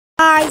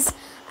Guys,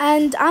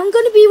 and I'm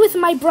gonna be with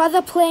my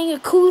brother playing a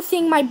cool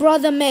thing my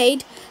brother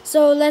made.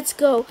 So let's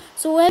go.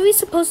 So where are we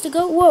supposed to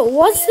go? Whoa,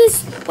 what's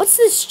this? What's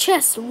this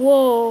chest?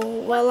 Whoa,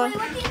 well, Wait,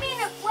 what do you mean?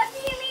 What do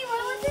you mean?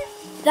 What was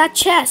it? that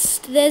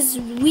chest. There's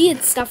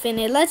weird stuff in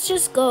it. Let's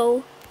just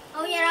go.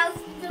 Oh yeah, that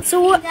was the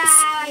So thing what?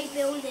 that I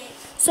built it.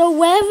 So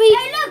where we?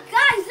 Hey, look,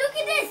 guys, look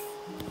at this.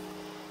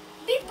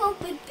 Beep, boop,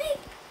 beep, beep.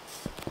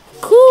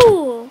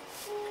 Cool.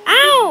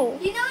 Ow!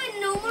 You know,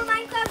 in normal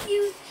Minecraft,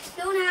 you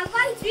don't have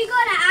lights. We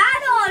got an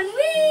add-on.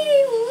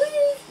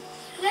 Wee!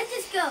 Let's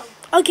just go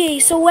Okay,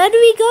 so where do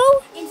we go?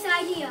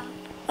 inside here.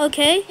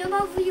 Okay. Jump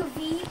over your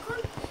vehicle.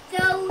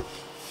 So,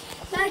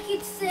 like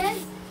it says,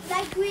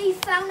 like we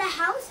found a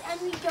house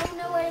and we don't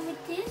know where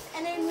it is,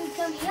 and then we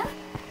come here,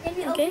 then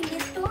we Okay. open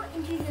this door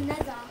into the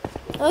nether.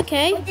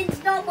 Okay. But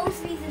it's not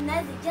mostly the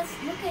nether. Just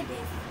look at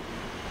this.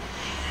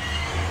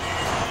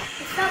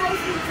 It's not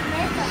mostly the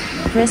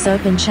nether. Press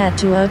open chat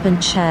to open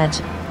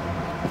chat.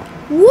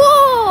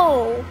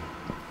 Whoa!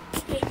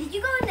 Okay, did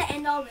you go in the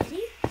end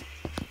already?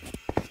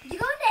 Did you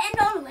go in the end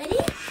already?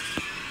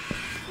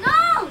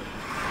 No!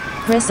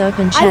 Press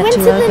open I chat went to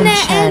to the open net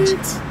chat.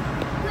 and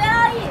Where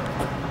are you?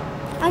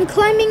 I'm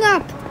climbing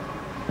up.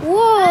 Look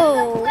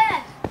Whoa!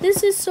 where?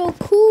 This is so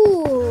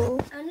cool.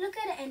 And look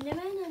at the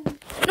Enderman and...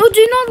 No,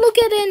 do not look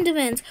at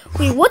Endermans.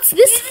 Wait, what's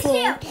this Here's the for?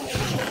 shield.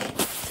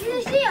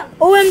 Here's the shield.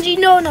 OMG,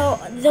 no,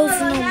 those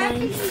are not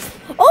mine.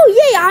 Oh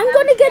yeah, I'm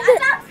gonna get the.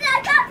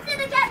 I bounced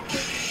it again.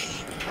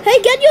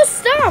 Hey, get your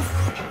stuff,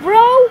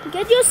 bro.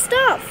 Get your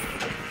stuff.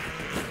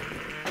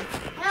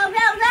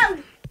 No.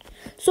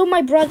 So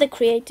my brother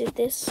created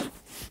this.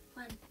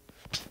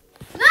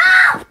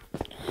 No!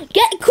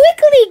 Get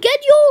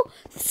your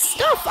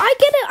stuff. I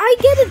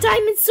get a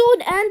diamond sword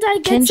and I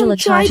get some Pendula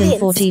Titan tridents.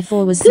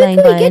 44 was slain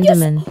by Quickly, get your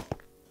Enderman.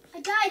 I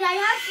died. I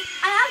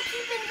have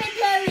keep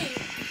inventory.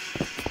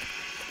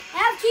 I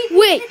have keep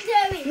Wait,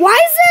 inventory. why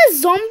is there a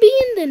zombie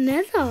in the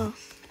nether?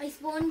 I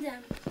spawned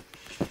them.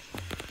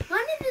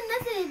 Not in the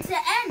nether, it's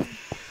the end.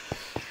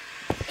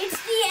 It's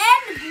the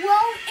end, bro.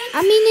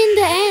 I mean in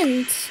the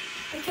end.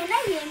 Wait, can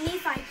I hear me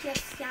if I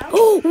just shout?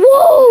 Oh,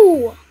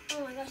 whoa!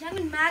 Oh my gosh, I'm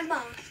in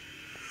magma.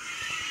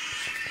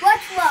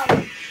 What's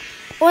wrong?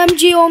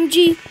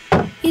 OMG.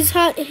 He's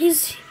hot.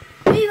 He's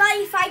Why are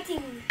you fighting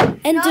me?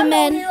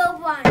 Enderman. No,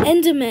 one.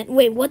 Enderman.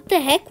 Wait, what the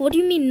heck? What do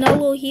you mean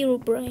null or hero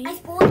brain? I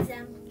spawned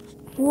them.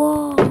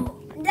 Whoa.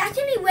 And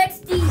actually, where's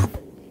Steve?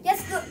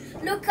 Just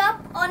look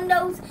up on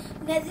those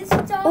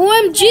resistors.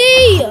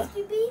 OMG!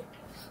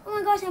 Oh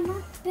my gosh, I'm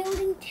not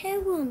building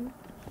Terran.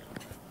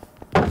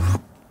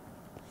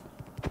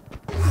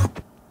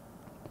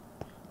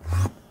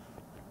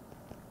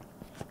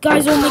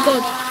 Guys, oh my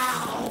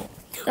god.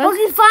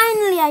 Okay,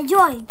 finally I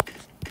joined.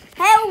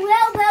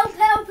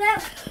 Help.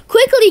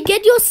 Quickly,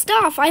 get your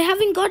stuff. I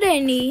haven't got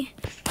any.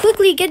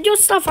 Quickly, get your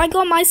stuff. I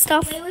got my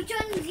stuff. Wait, which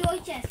one is your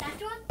chest?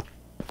 That one?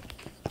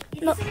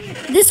 Is No, this one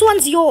your this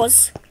one's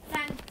yours.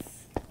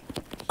 Thanks.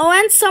 Oh,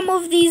 and some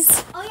of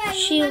these Oh yeah, you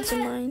shields are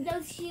remember mine.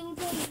 those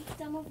shields and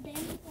some of them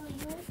are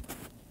yours?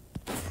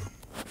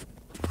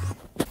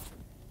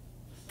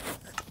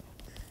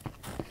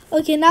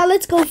 Okay, now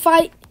let's go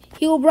fight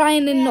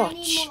Herobrine and Yeah, I need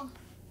Notch. more.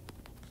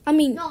 I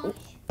mean, Notch.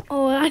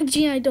 oh,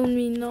 actually, I don't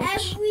mean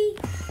Notch. Every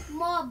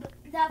mob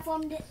that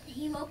from the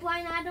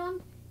Herobrine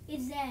add-on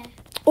is there.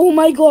 Oh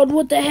my god,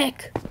 what the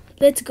heck?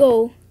 Let's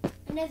go.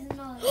 And there's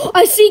Notch.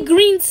 I see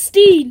Green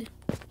Steed.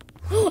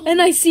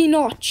 And I see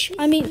Notch.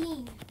 I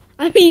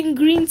mean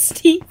Green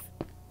Steed.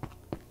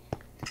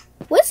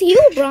 Where's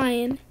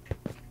Herobrine?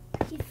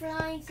 He's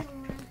flying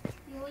somewhere.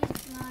 He always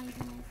flies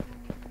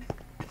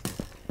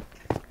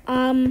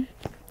in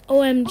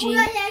OMG. Oh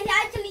yeah,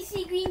 I actually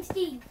see Green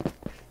Steve. Did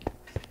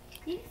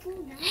he fall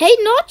down? Hey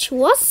Notch,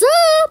 what's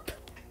up?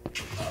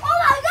 Oh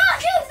my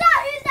gosh, who's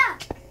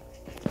that?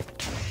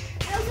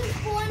 I also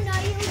spawned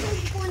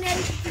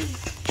entity.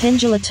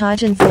 Pendula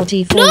Titan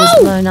 44 No! was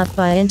blown up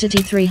by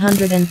Entity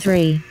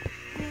 303.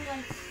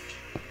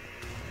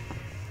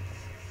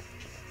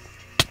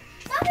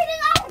 Stop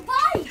hitting our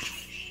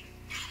bikes!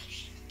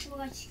 Oh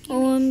my gosh.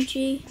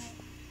 OMG.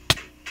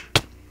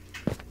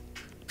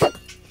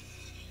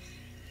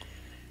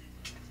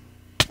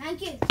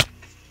 Thank you.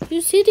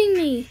 Who's hitting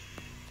me?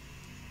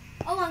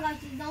 Oh my gosh,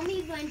 the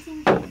zombie went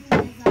into the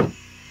nether.